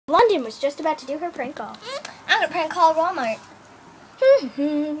London was just about to do her prank call. I'm gonna prank call Walmart. Oh,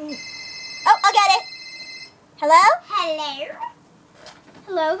 I'll get it. Hello? Hello.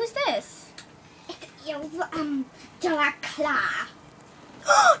 Hello, who's this? Jack. Jenna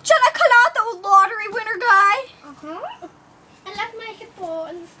Cannot, the lottery winner guy? Uh-huh. I left my hippo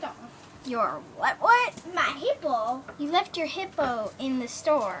in the store. Your what? My hippo? You left your hippo in the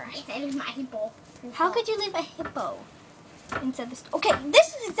store. I said it was my hippo. How could you leave a hippo inside the store? Okay, this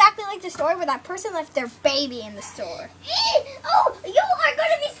is exactly like the story where that person left their baby in the store. Oh, you are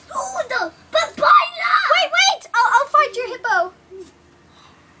gonna be sued! But by law! Wait! I'll find your hippo.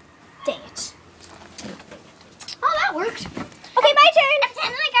 Dang it. Oh, that worked. Okay, my turn.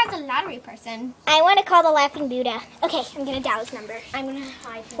 Pretend like I was a lottery person. I want to call the Laughing Buddha. Okay, I'm gonna dial his number. I'm gonna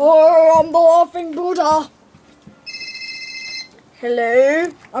hide him. Oh, I'm the Laughing Buddha.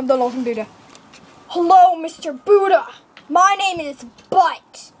 Hello, I'm the Laughing Buddha. Hello, Mr. Buddha. My name is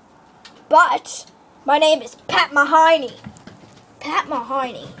But my name is Pat Mahoney. Pat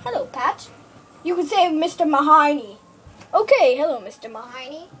Mahoney. Hello, Pat. You can say Mr. Mahoney. Okay, hello, Mr.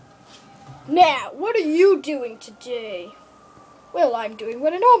 Mahoney. Now, what are you doing today? Well, I'm doing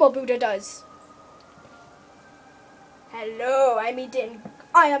what a normal Buddha does. Hello, I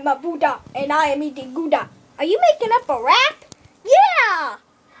am a Buddha, and I am eating Gouda. Are you making up a rap? Yeah!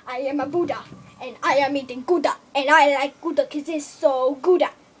 I am a Buddha, and I am eating Gouda, and I like Gouda because it's so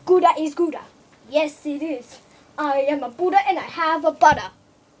Gouda. Gouda is Gouda. Yes, it is. I am a Buddha, and I have a butter.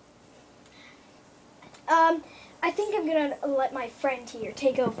 I think I'm gonna let my friend here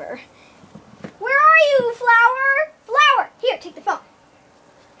take over. Where are you, Flower? Flower! Here, take the phone.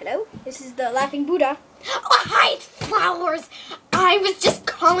 Hello? This is the Laughing Buddha. Oh, hi, it's Flowers. I was just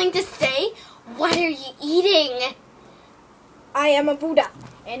calling to say, what are you eating? I am a Buddha,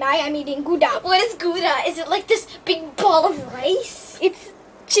 and I am eating Gouda. What is Gouda? Is it like this big ball of rice? It's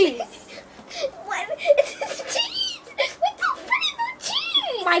cheese. What? It's cheese. What's so funny about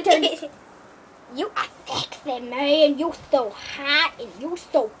cheese? My turn. You are sexy, man. You so hot, and you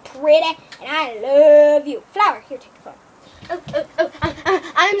so pretty, and I love you. Flower, here, take the phone.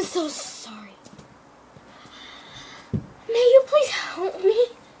 I'm so sorry. May you please help me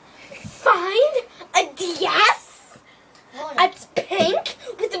find a DS? It's pink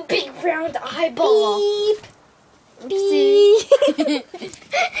with a big round eyeball. Beep. Beep.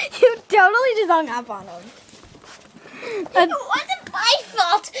 You totally just hung up on him. It wasn't my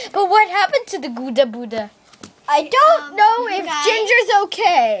fault. But what happened to the Gouda Buddha? I don't know if guys. Ginger's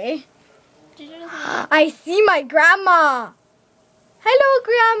okay. I see my grandma. Hello,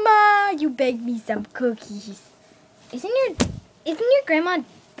 Grandma. You begged me some cookies. Isn't your grandma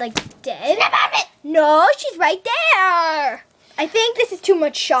like dead? No, she's right there. I think this is too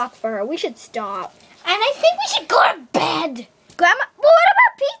much shock for her. We should stop. And I think we should go to bed. Grandma, well, what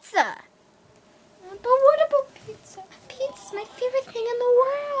about pizza? But what about pizza? Pizza's my favorite thing in the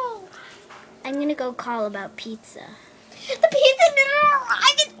world. I'm gonna go call about pizza. The pizza didn't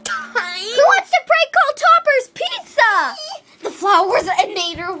arrive in time. Who wants to prank call Topper's Pizza? The Flowers and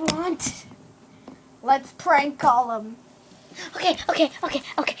Nader want. Let's prank call him. Okay. Okay,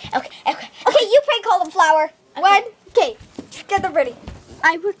 you prank call him, Flower. Okay. One, okay, get them ready.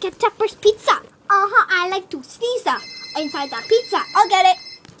 I work at Topper's Pizza. I like to sneeze inside that pizza. I'll get it.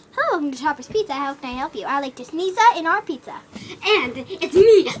 Hello, welcome to Topper's Pizza. How can I help you? I like to sneeze in our pizza. And it's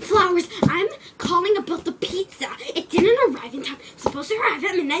me, Flowers. I'm calling about the pizza. It didn't arrive in time. It's supposed to arrive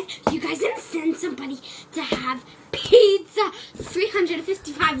at midnight. You guys didn't send somebody to have pizza.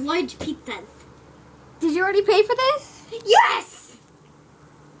 355 large pizzas. Did you already pay for this? Yes!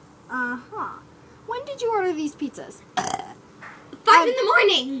 When did you order these pizzas? 5 in the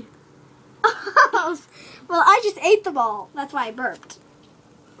morning. Well, I just ate them all. That's why I burped.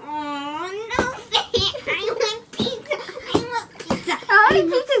 Oh, no. I want pizza. I want pizza. How many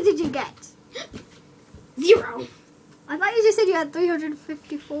pizzas did you get? 0. I thought you just said you had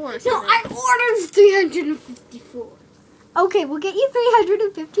 354 or something. No, I ordered 354. Okay, we'll get you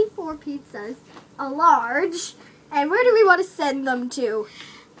 354 pizzas, a large. And where do we want to send them to?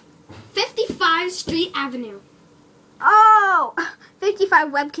 55 Street Avenue. Oh, 55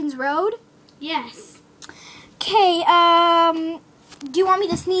 Webkinz Road? Yes. Okay, do you want me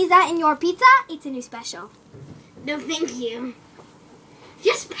to sneeze that in your pizza? It's a new special. No, thank you.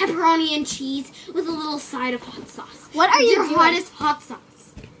 Just pepperoni and cheese with a little side of hot sauce. What are you Your doing? hottest hot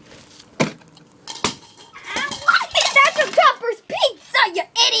sauce. That's from Topper's Pizza, you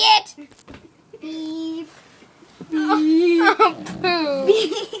idiot! Beep.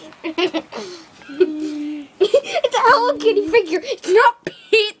 It's a Hello Kitty figure. It's not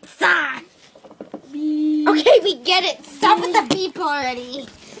pizza. Beep. Okay, we get it. Stop with the beep already.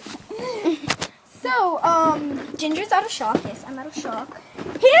 So, Ginger's out of shock. Yes, I'm out of shock.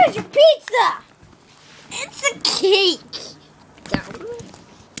 Here's your pizza! It's a cake.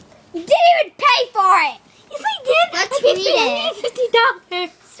 You didn't even pay for it! Yes, I did. Let's I read paid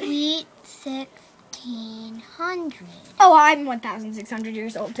 $50. Sweet 1600. Oh, I'm 1,600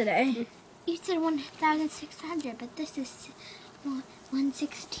 years old today. You said 1,600, but this is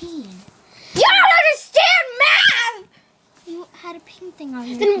 116. You don't understand math! You had a pink thing on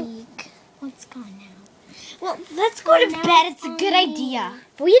your beak. Well, it's gone now. Well, let's go to bed. It's a good idea.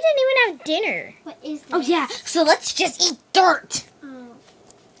 But we didn't even have dinner. What is this? Oh, yeah. So let's just eat dirt.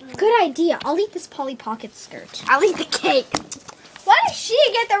 Good idea. I'll eat this Polly Pocket skirt. I'll eat the cake. Why does she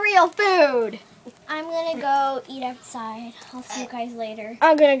get the real food? I'm going to go eat outside. I'll see you guys later.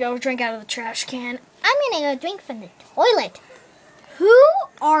 I'm going to go drink out of the trash can. I'm going to go drink from the toilet. Who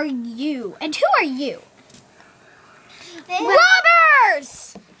are you? And who are you?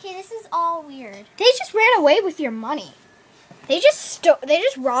 Robbers! Okay, this is all weird. They just ran away with your money. They just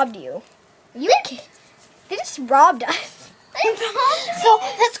robbed you. They just robbed us. So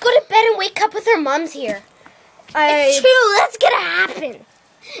let's go to bed and wake up with our moms here. It's true. That's gonna happen.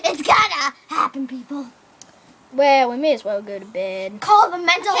 It's gonna happen, people. Well, we may as well go to bed. Call the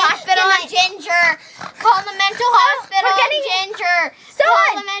mental hospital on Ginger. Call the mental hospital on Ginger.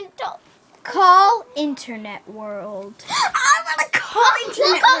 Call Internet World. I want to call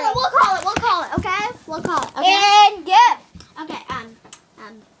Internet World. We'll call it. Okay. We'll call it. Okay. And yeah. Okay.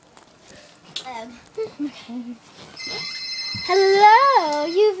 Hello,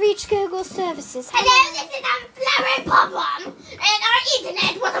 you've reached Google Services. Hello, this is a flowering problem, and our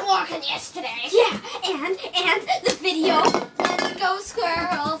internet wasn't working yesterday. Yeah, and the video. Let's go,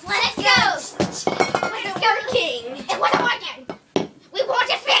 squirrels. Let's go. Let's go, King. It wasn't working. We want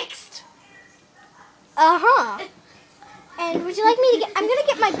it fixed. And would you like me to get? I'm gonna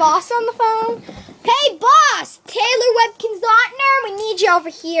get my boss on the phone. Hey, boss, Taylor Webkinz Lautner, we need you over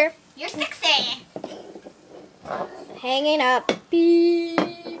here. You're sexy. Hanging up. Beep.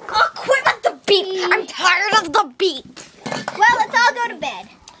 Oh, quit with the beep. I'm tired of the beep. Well, let's all go to bed.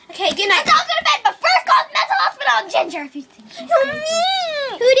 Okay, good night. Let's all go to bed, but first call the mental hospital on Ginger if you think she's crazy.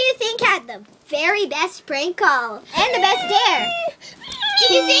 Who do you think had the very best prank call and the best dare? Did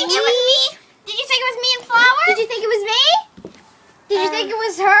you think it was me? Did you think it was me and Flower? Did you think it was me? Did you think it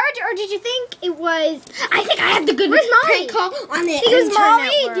was her, or did you think it was? I think I had the good prank call on the Think it was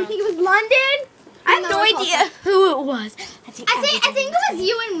Molly? world. Do you think it was London? I have no idea who it was. I think it was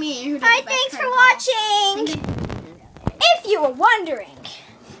you and me who did the best thanks for prank watching. If you were wondering,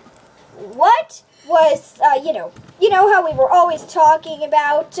 what was you know how we were always talking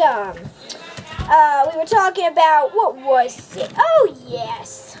about we were talking about what was it? Oh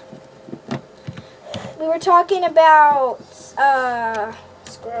yes, we were talking about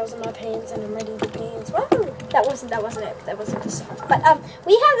squirrels in my pants and I'm ready to dance. Whoa. That wasn't it. That wasn't the song. But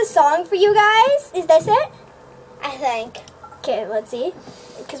we have the song for you guys. Is this it? I think. Okay, let's see.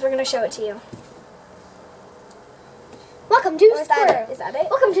 Because we're gonna show it to you. Welcome to Is Squirrel. that it? Is that it?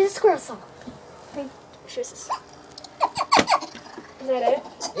 Welcome to the Squirrel Song. Is that it?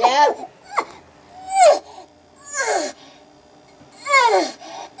 Yeah.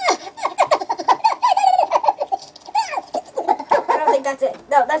 I don't think that's it.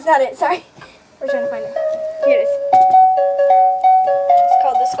 No, that's not it. Sorry. We're trying to find it. Here it is. It's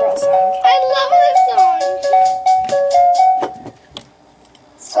called the Squirrel Song. I love this song.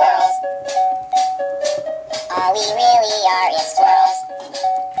 Squirrels. All we really are is squirrels.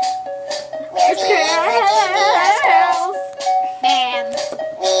 We're being pretend we are squirrels. Bam.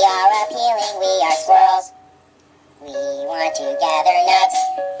 We are appealing, we are squirrels. We want to gather nuts.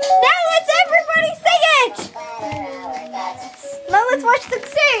 Now let's everybody sing it! Splatter our guts. Now let's watch them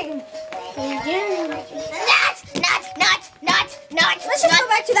sing! Nuts. Let's just go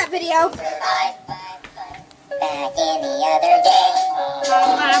back to that video. Back in the other day, I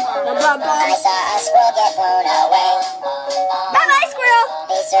saw a squirrel get blown away. Bye-bye, squirrel!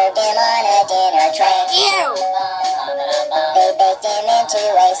 They served him on a dinner tray. Ew! They baked him into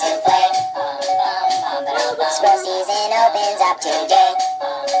a souffle. Squirrel season opens up today.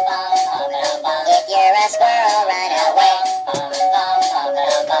 If you're a squirrel, run away.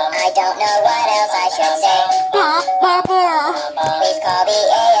 I don't know what else I should say. Please call the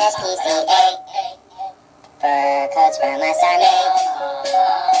ASPCA. Fur coats from us are made.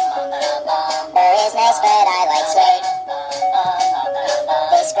 Fur is nice, but I like suede.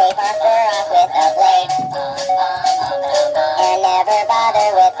 They scrape our fur off with a blade and never bother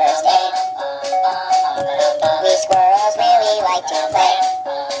with first aid. We squirrels really like to play,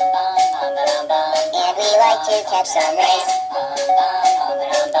 and we like to catch some rays.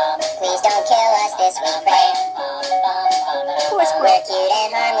 Please don't kill us this we pray. Poor squirrel. We're cute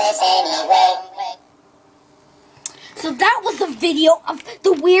and harmless anyway. So that was the video of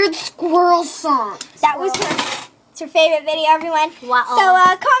the weird squirrel song. That was her favorite video, everyone. Wow. So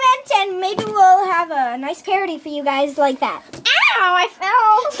comment and maybe we'll have a nice parody for you guys like that. Ow, I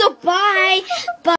fell. So bye. Bye.